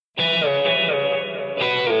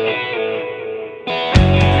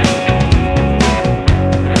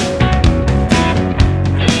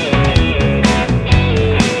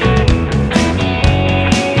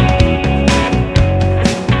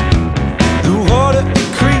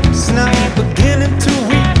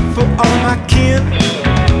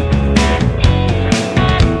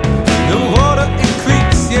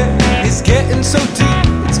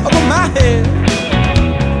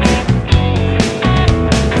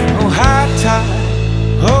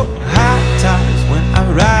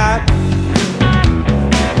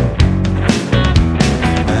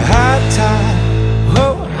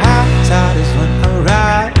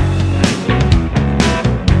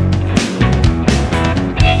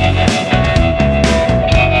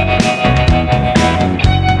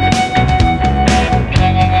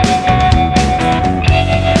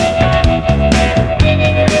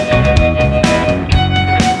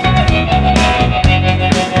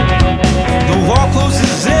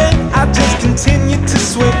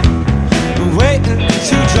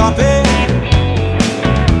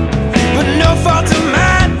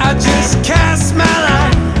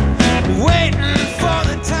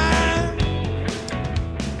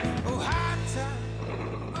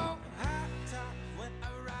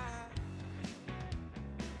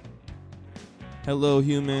Hello,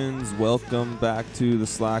 humans. Welcome back to the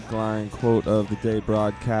Slackline Quote of the Day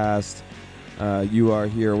broadcast. You are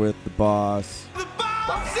here with the boss. The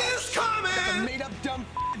boss is coming! That's a made-up dumb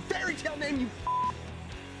fairy tale name,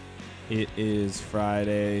 you It is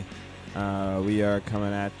Friday. We are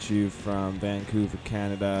coming at you from Vancouver,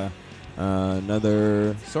 Canada.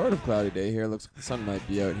 Another sort of cloudy day here. Looks like the sun might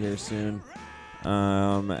be out here soon.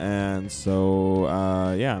 I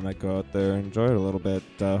might go out there and enjoy it a little bit.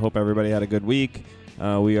 Hope everybody had a good week.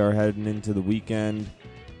 We are heading into the weekend.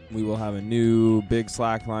 We will have a new big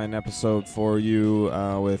Slackline episode for you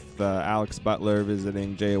with Alex Butler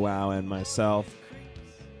visiting JWoww and myself.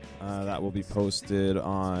 That will be posted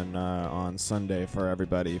on Sunday for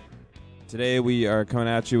everybody. Today we are coming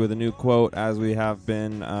at you with a new quote, as we have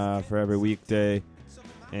been for every weekday.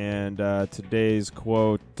 And today's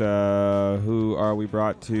quote, who are we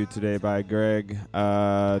brought to today by Greg?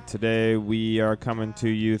 Today we are coming to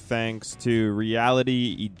you thanks to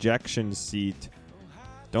Reality Ejection Seat.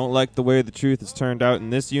 Don't like the way the truth has turned out in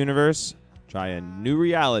this universe? Try a new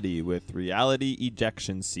reality with Reality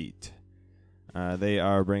Ejection Seat. They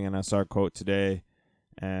are bringing us our quote today.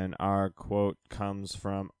 And our quote comes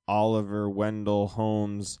from Oliver Wendell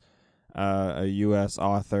Holmes, a U.S.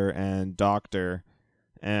 author and doctor.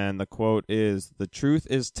 And the quote is, "The truth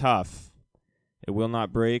is tough. It will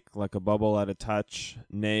not break like a bubble at a touch.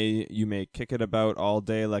 Nay, you may kick it about all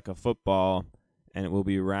day like a football, and it will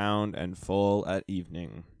be round and full at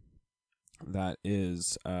evening." That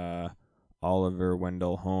is Oliver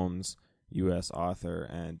Wendell Holmes, U.S. author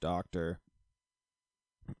and doctor.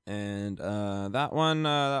 And that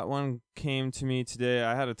one came to me today.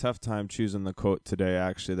 I had a tough time choosing the quote today,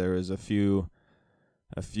 actually. There was a few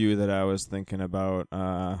that I was thinking about,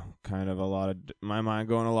 kind of my mind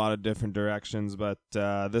going a lot of different directions, but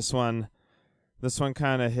this one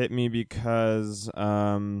kind of hit me because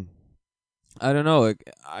I don't know,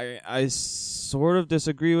 I sort of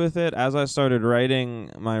disagree with it. As I started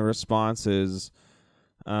writing my responses,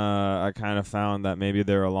 I kind of found that maybe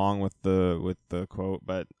they're along with the quote,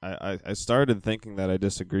 but I started thinking that I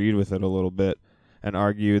disagreed with it a little bit and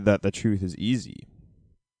argued that the truth is easy.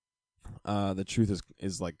 The truth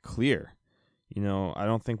is like clear. You know, I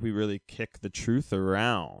don't think we really kick the truth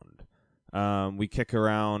around. We kick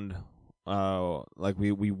around like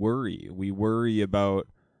we worry. We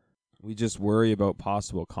just worry about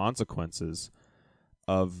possible consequences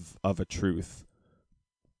of a truth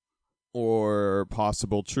or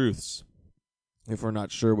possible truths if we're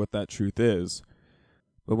not sure what that truth is.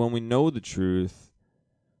 But when we know the truth,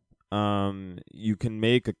 you can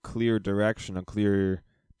make a clear direction, a clear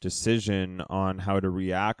decision on how to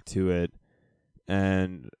react to it,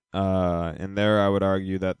 and there I would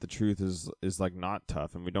argue that the truth is like not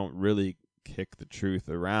tough, and we don't really kick the truth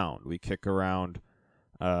around. We kick around,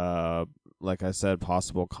 like I said,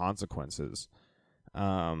 possible consequences.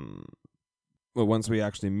 But once we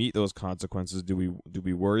actually meet those consequences, do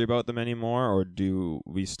we worry about them anymore, or do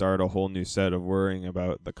we start a whole new set of worrying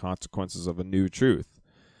about the consequences of a new truth?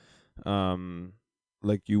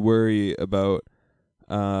 Like you worry about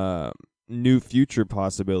new future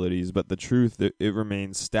possibilities, but the truth, it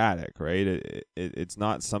remains static, right? It's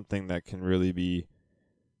not something that can really be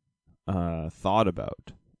thought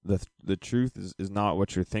about. The truth is not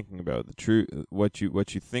what you're thinking about. The truth, what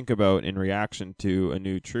you think about in reaction to a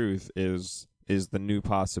new truth is the new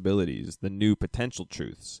possibilities, the new potential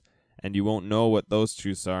truths, and you won't know what those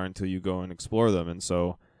truths are until you go and explore them. And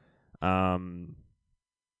so I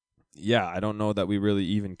don't know that we really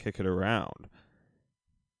even kick it around.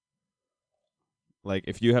 Like,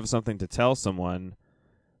 if you have something to tell someone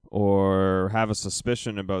or have a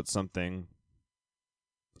suspicion about something,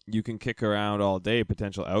 you can kick around all day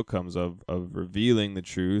potential outcomes of revealing the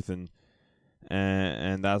truth, and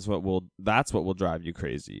that's what will drive you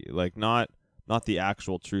crazy. Like, not the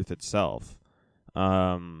actual truth itself.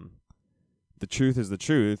 The truth is the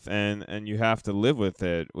truth, and you have to live with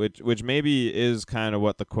it, which maybe is kind of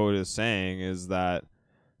what the quote is saying, is that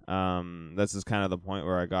this is kind of the point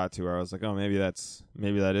where I got to, where I was like, oh, maybe that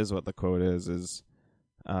is what the quote is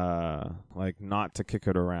like, not to kick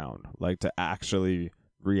it around, like to actually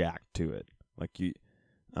react to it. Like the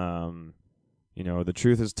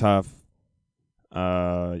truth is tough.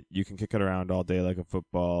 You can kick it around all day like a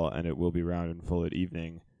football, and it will be round and full at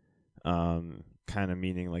evening. Kind of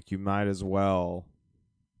meaning like you might as well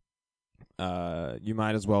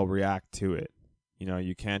react to it. You know,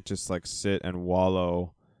 you can't just like sit and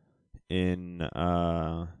wallow in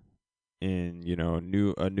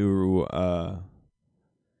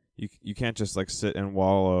you can't just like sit and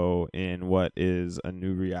wallow in what is a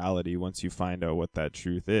new reality once you find out what that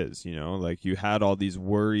truth is. You know, like, you had all these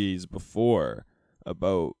worries before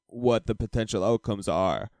about what the potential outcomes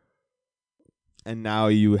are. And now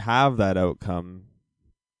you have that outcome.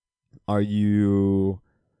 Are you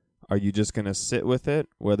just going to sit with it,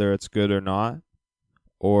 whether it's good or not?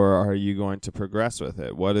 Or are you going to progress with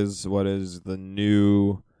it? What is the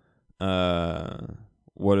new worry?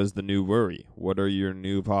 What are your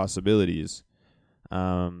new possibilities?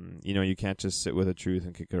 You can't just sit with a truth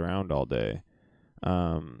and kick it around all day.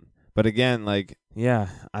 But again, I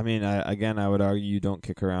would argue you don't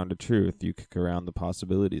kick around a truth. You kick around the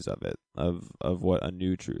possibilities of it, of what a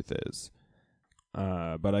new truth is.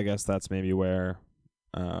 But I guess that's maybe where,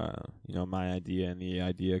 my idea and the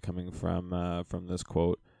idea coming from this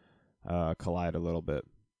quote, collide a little bit.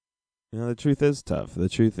 The truth is tough. The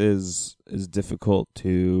truth is difficult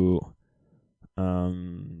to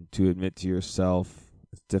admit to yourself.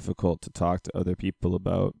 It's difficult to talk to other people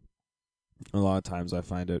about. A lot of times I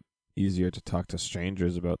find it easier to talk to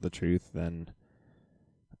strangers about the truth than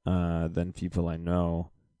people I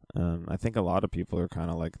know. I think a lot of people are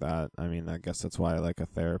kind of like that. I mean, I guess that's why a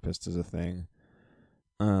therapist is a thing.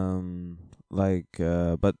 But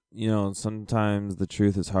sometimes the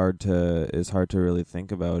truth is hard to really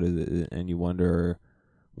think about it, and you wonder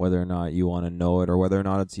whether or not you want to know it, or whether or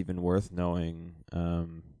not it's even worth knowing.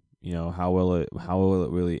 How will it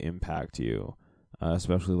really impact you,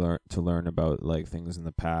 especially to learn about things in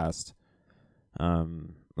the past.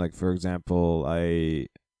 For example, I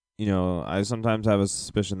sometimes have a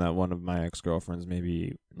suspicion that one of my ex-girlfriends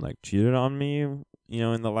maybe cheated on me,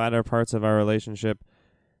 in the latter parts of our relationship.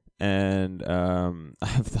 And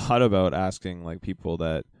I've thought about asking people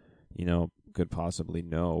that, could possibly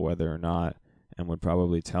know whether or not, and would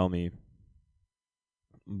probably tell me.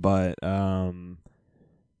 But I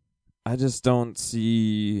just don't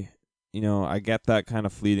see, I get that kind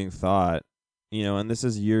of fleeting thought, and this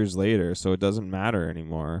is years later, so it doesn't matter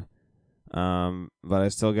anymore. But I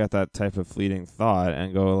still get that type of fleeting thought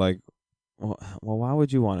and go well, why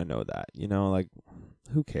would you want to know that?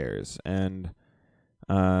 Who cares? And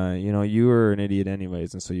you were an idiot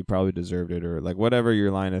anyways, and so you probably deserved it, or whatever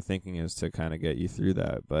your line of thinking is to kind of get you through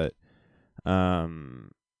that. But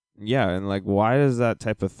yeah, and why does that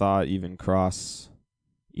type of thought even cross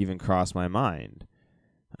my mind?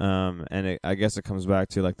 And I guess it comes back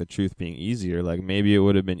to the truth being easier. Maybe it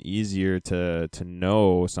would have been easier to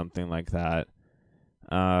know something like that,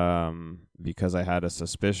 because I had a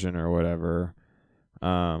suspicion or whatever.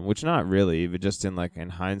 Which not really, but just in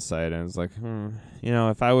hindsight, and it's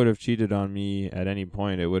if I would have cheated on me at any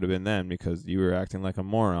point, it would have been then, because you were acting like a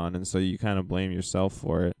moron, and so you kind of blame yourself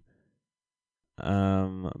for it.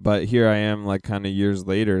 But here I am, kind of years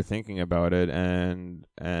later, thinking about it, and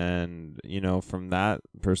from that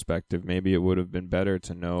perspective, maybe it would have been better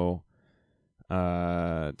to know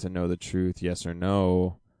the truth, yes or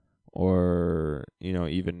no, or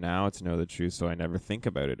even now to know the truth, so I never think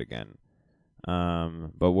about it again.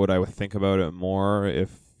 But would I think about it more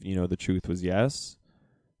if, the truth was yes?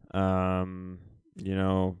 Who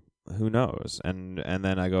knows? And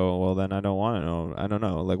then I go, well, then I don't want to know. I don't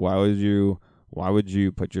know. Why would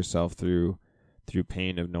you put yourself through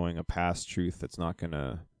pain of knowing a past truth that's not going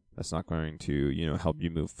to help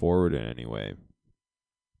you move forward in any way?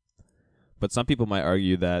 But some people might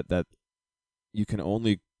argue that you can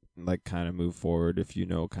only kind of move forward if you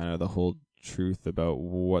know kind of the whole truth about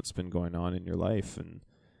what's been going on in your life. And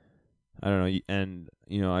I don't know, and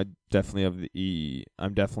I'm definitely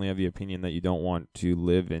of the opinion that you don't want to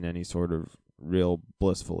live in any sort of real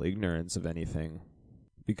blissful ignorance of anything,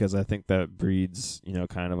 because I think that breeds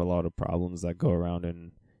kind of a lot of problems that go around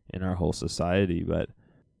in our whole society. But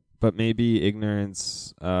maybe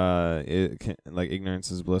ignorance, ignorance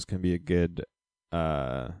is bliss, can be a good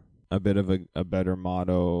a bit of a better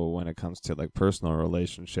motto when it comes to personal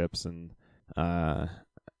relationships, and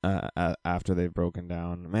after they've broken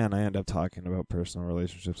down. Man, I end up talking about personal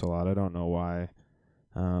relationships a lot. I don't know why.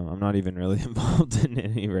 I'm not even really involved in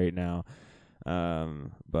any right now.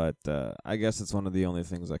 But I guess it's one of the only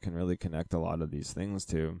things I can really connect a lot of these things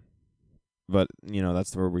to. But,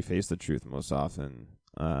 that's where we face the truth most often.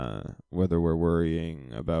 Whether we're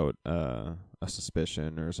worrying about a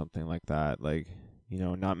suspicion or something like that.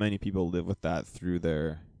 Not many people live with that through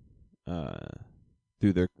their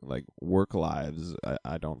work lives,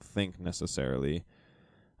 I don't think necessarily.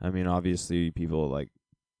 I mean, obviously people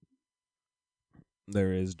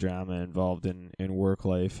there is drama involved in work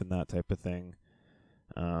life and that type of thing.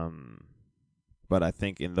 But I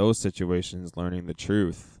think in those situations, learning the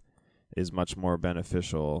truth is much more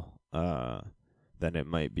beneficial than it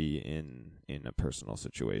might be in a personal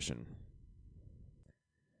situation.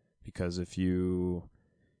 Because if you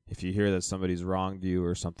hear that somebody's wronged you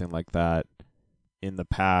or something like that, in the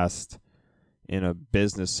past, in a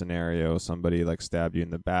business scenario, somebody like stabbed you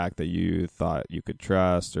in the back that you thought you could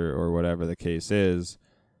trust, or whatever the case is,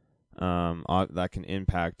 that can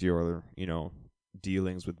impact your,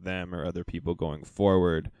 dealings with them or other people going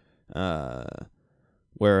forward.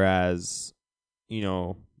 Whereas,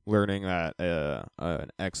 learning that an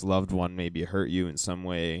ex-loved one maybe hurt you in some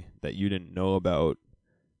way that you didn't know about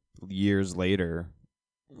years later,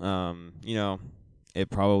 it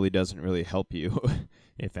probably doesn't really help you.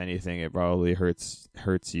 If anything, it probably hurts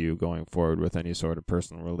you going forward with any sort of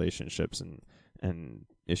personal relationships and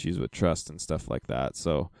issues with trust and stuff like that.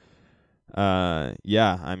 So,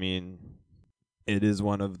 it is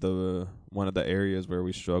one of the areas where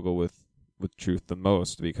we struggle with truth the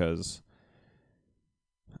most, because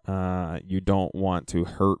you don't want to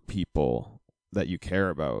hurt people that you care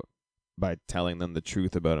about by telling them the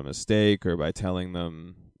truth about a mistake, or by telling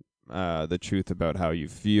them the truth about how you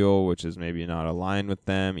feel, which is maybe not aligned with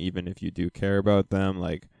them, even if you do care about them.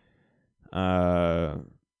 Like,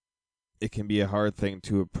 it can be a hard thing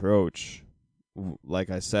to approach, like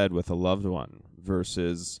I said, with a loved one,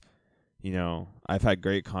 versus, I've had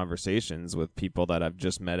great conversations with people that I've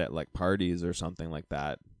just met at like parties or something like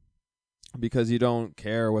that, because you don't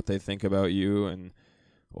care what they think about you,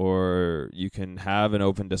 or you can have an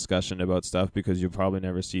open discussion about stuff because you'll probably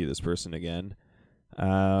never see this person again.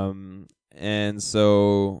 And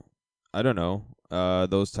so, I don't know,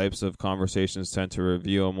 those types of conversations tend to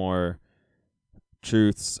reveal more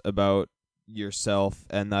truths about yourself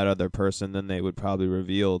and that other person than they would probably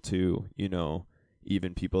reveal to,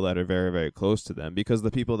 even people that are very, very close to them, because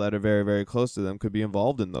the people that are very, very close to them could be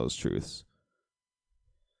involved in those truths,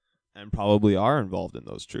 and probably are involved in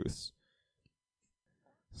those truths.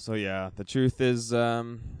 So yeah, the truth is,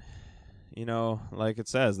 like it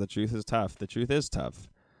says, the truth is tough. The truth is tough.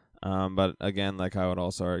 But again, like, I would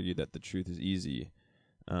also argue that the truth is easy,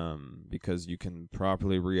 because you can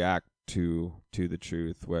properly react to the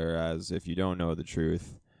truth. Whereas if you don't know the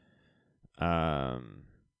truth,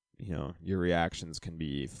 your reactions can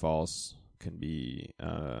be false, can be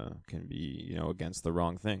against the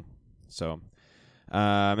wrong thing. So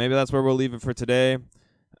maybe that's where we'll leave it for today.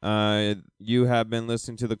 You have been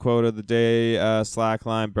listening to the Quote of the Day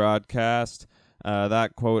Slackline broadcast.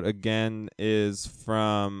 That quote again is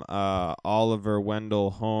from Oliver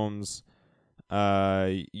Wendell Holmes,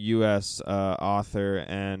 U.S. author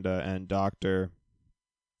and doctor,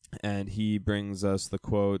 and he brings us the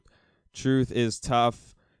quote: "Truth is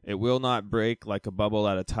tough. It will not break like a bubble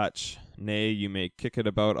at a touch. Nay, you may kick it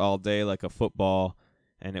about all day like a football,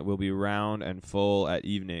 and it will be round and full at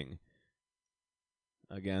evening."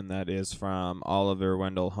 Again, that is from Oliver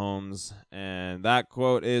Wendell Holmes, and that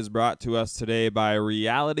quote is brought to us today by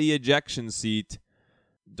Reality Ejection Seat.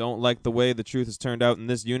 Don't like the way the truth has turned out in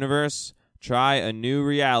this universe? Try a new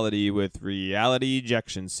reality with Reality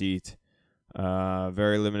Ejection Seat.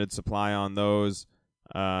 Very limited supply on those.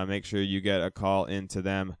 Make sure you get a call into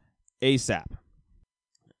them ASAP.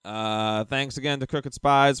 Thanks again to Crooked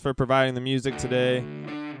Spies for providing the music today.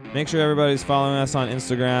 Make sure everybody's following us on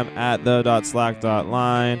Instagram at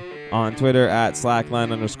the.slack.line, on Twitter at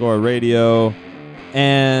slackline_radio,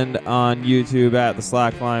 and on YouTube at the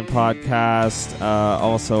Slackline Podcast,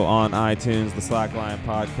 also on iTunes, the Slackline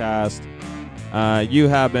Podcast. You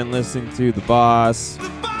have been listening to The Boss. The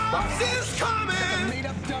boss is coming! A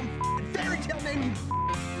made-up dumb fairy tale name, you.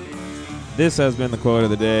 This has been the Quote of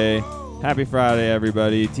the Day. Happy Friday,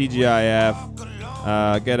 everybody. TGIF.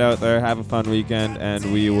 Get out there, have a fun weekend,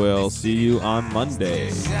 and we will see you on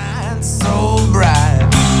Monday. Shine so bright,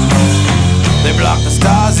 they block the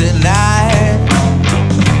stars at night.